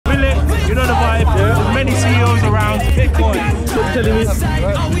telling me?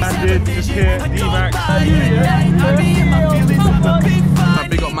 Landed, just here, DMAXX. A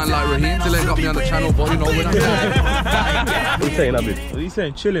big up man like Raheem. Still ain't got me on the channel, but you know we're not there. What are you saying, Abid? What are you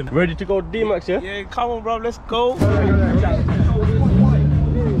saying? Chilling. Ready to go DMAXX, yeah? Yeah, come on, bro. Let's go.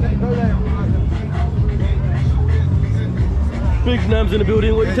 Big Nams in the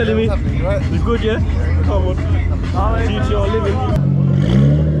building. What are you telling me? You good, yeah? Come on. GTR living.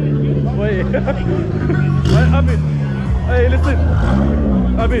 Wait. Abid. Hey, listen.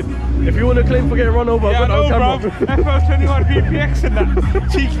 Abid, if you want to claim for getting run over, yeah, I know, bro. FL21 VPX and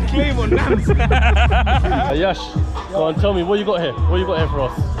that. Cheeky claim on Nams. Yash, go on, tell me, what you got here? What you got here for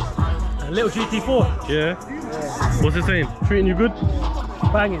us? A little GT4. Yeah? What's it saying? Treating you good?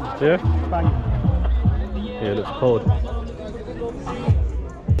 Banging. Yeah? Banging. Yeah, it looks cold.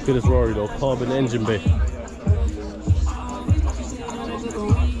 Look at this Rory though, carbon engine bay.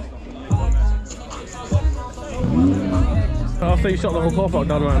 I'll say you shut the whole car park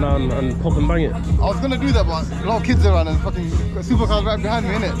down right now and pop and bang it. I was gonna do that, but a lot of kids around and fucking supercars right behind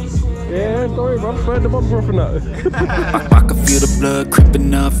me, innit? Yeah, don't worry, bro. Spread the bumper off and that. I can feel the blood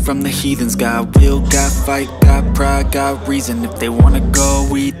creeping up from the heathens. Got will, got fight, got pride, got reason. If they wanna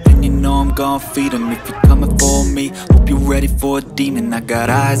go eat, then you know I'm gon' feed them. If you're coming for me, hope you're ready for a demon. I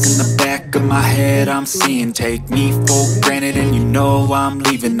got eyes in the back of my head, I'm seeing. Take me for granted and you know I'm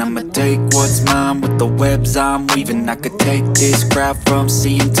leaving. I'ma take what's mine with the webs I'm weaving. I could take this crowd from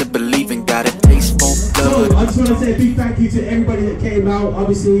seeing to believing. Got a taste for blood. So, I just want to say a big thank you to everybody that came out.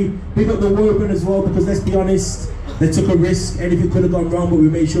 Obviously, big up the Warburton as well, because let's be honest, they took a risk. Anything could have gone wrong, but we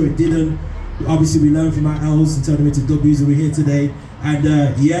made sure it didn't. Obviously, we learned from our L's and turned them into W's, and we're here today. And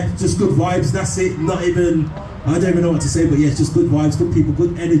yeah, just good vibes. That's it. Not even, I don't even know what to say, but yeah, it's just good vibes, good people,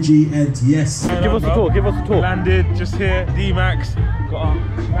 good energy, and yes. Give us a tour. Give us a tour. Landed, just here, DMAXX. Got a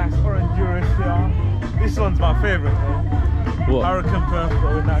nice orange Urus here. This one's my favourite, bro. What? Hurricane Perth,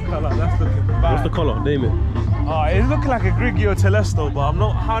 bro, in that colour. That's looking bad. What's the colour? Name it. It's looking like a Grigio Telesto, but I'm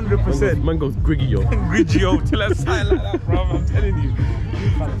not 100%. Man goes Grigio. Grigio Telesto, like that, bro. I'm telling you.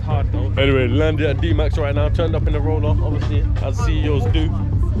 It's hard though. Anyway, landed at DMAXX right now. Turned up in the roller, obviously, as CEOs do.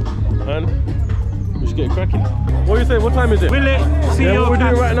 And we should get cracking. What are you saying? What time is it? Will it? CEO Yeah, what we're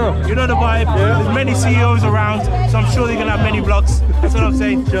doing right now. You know the vibe. Yeah. There's many CEOs around, so I'm sure they're gonna have many vlogs. That's what I'm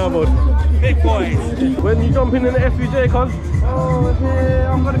saying. Yeah, bud. Big boys. When you jump in the FUJ, cuz? Oh,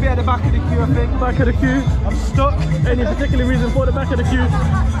 yeah, I'm gonna be at the back of the queue, I think. Back of the queue. I'm stuck. Any particular reason for the back of the queue?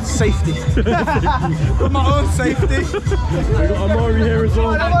 Safety. For my own safety. We got Amari here as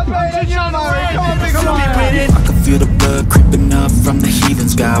well. I can feel the blood creeping up from the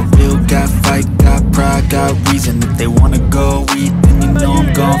heathens. Got will, got fight, got pride, got reason. If they wanna go eat, then you know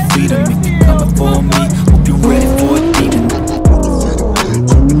I'm gon' feed them. If you're coming for me, hope you're ready for a demon.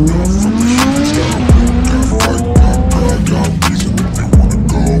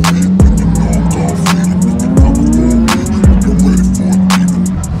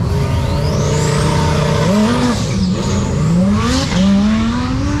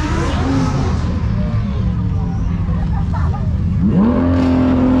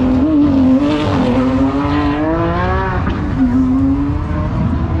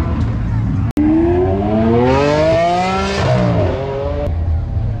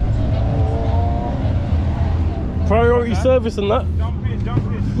 Priority service and that. Jump in, jump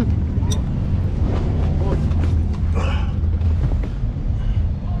in.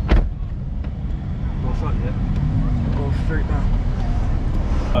 Go front, yeah? Go straight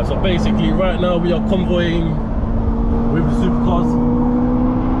down. So basically right now we are convoying with the supercars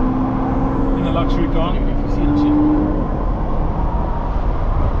In a luxury car. If you see the shit.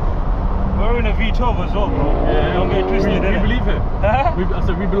 We're in a V12 as well, bro. Yeah, Don't get twisted, we innit? believe it. Huh? I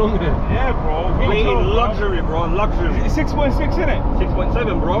said we belong there. Yeah, bro. We in V12, luxury, bro. Luxury. It's 6.6, innit?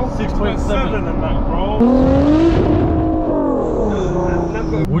 6.7, bro. 6.7 and that,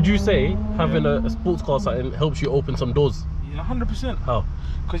 bro. Would you say having a sports car sighting helps you open some doors? Yeah, 100%. How?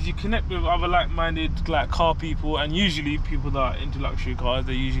 Because you connect with other like-minded car people, and usually people that are into luxury cars,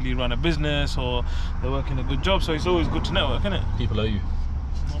 they usually run a business or they're working a good job, so it's always good to network, isn't it? People like you.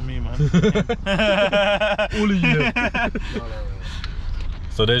 Not me, man. All of you.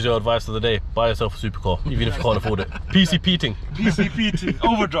 So there's your advice of the day. Buy yourself a supercar, even if you can't afford it. PCP-ting. PCP,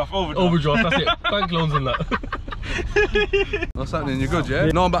 overdraft. Overdraft, that's it. Bank loans and that. What's happening? You good, yeah?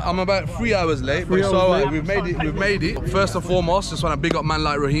 No, I'm about 3 hours late, but it's alright. We've made it. First and foremost, just want to big up man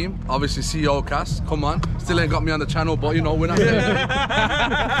like Raheem, obviously CEO cast. Come on, still ain't got me on the channel, but you know we're not there.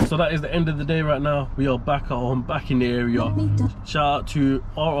 So that is the end of the day right now. We are back at home, back in the area. Shout out to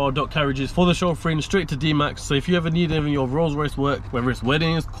RR.Carriages for the chauffeuring straight to DMAXX. So if you ever need any of your Rolls Royce work, whether it's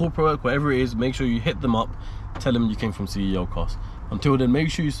weddings, corporate work, whatever it is, make sure you hit them up. tell them you came from CEO Cast. Until then, make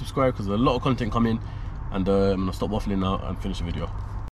sure you subscribe because there's a lot of content coming, and I'm gonna stop waffling now and finish the video.